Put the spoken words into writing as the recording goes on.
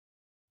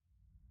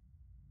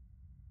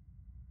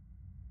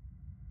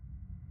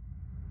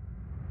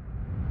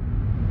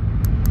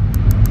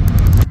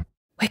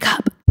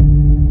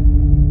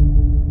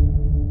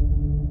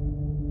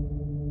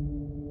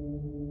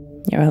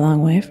You're a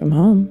long way from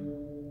home.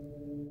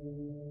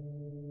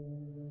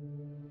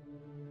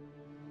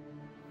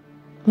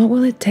 What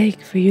will it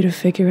take for you to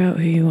figure out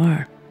who you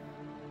are?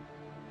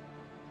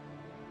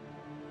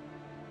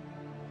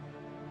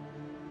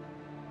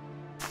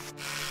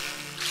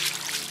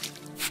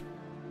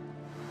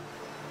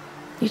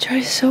 You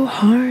try so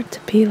hard to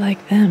be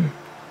like them,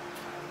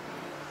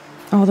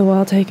 all the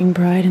while taking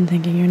pride in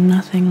thinking you're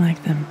nothing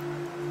like them.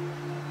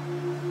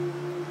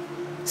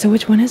 So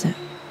which one is it?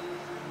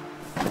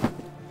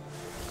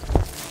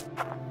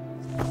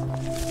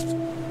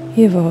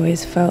 You've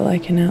always felt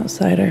like an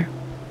outsider,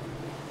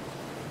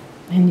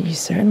 and you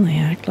certainly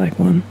act like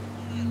one.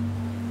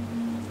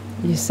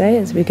 You say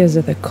it's because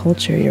of the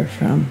culture you're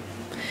from,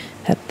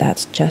 that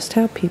that's just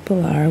how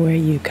people are where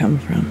you come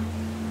from.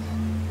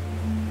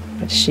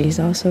 But she's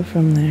also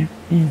from there,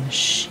 and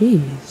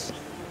she's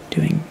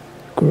doing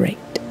great.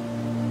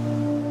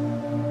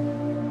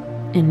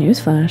 And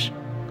newsflash,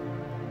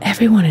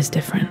 everyone is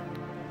different.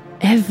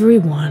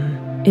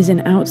 Everyone is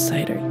an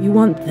outsider. You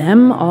want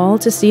them all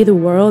to see the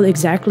world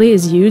exactly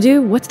as you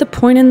do? What's the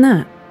point in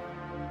that?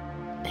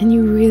 And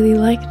you really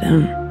like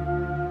them.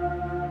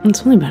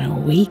 It's only been a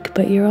week,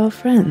 but you're all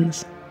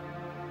friends.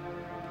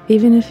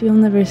 Even if you'll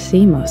never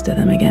see most of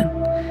them again,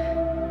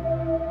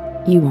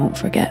 you won't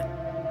forget.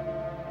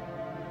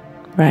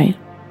 Right?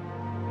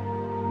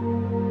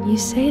 You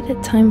say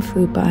that time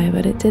flew by,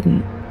 but it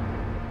didn't.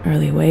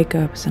 Early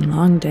wake-ups and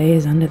long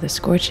days under the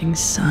scorching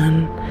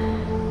sun.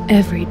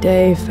 Every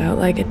day felt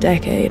like a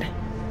decade.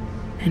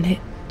 And it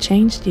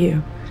changed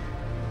you.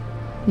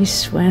 You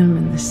swam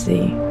in the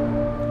sea,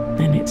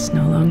 and it's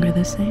no longer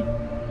the same.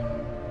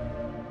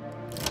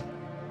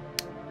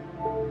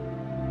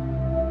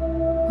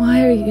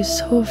 Why are you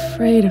so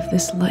afraid of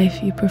this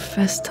life you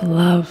profess to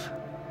love?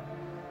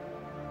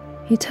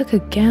 You took a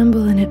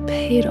gamble and it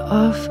paid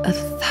off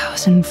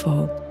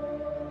 1,000-fold.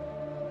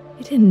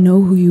 You didn't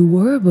know who you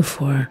were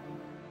before.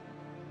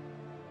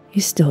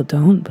 You still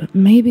don't, but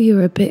maybe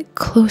you're a bit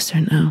closer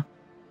now.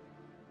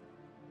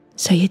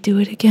 So you do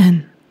it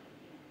again,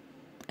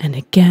 and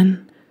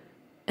again,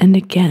 and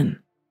again,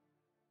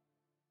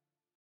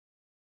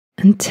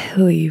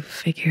 until you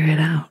figure it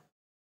out.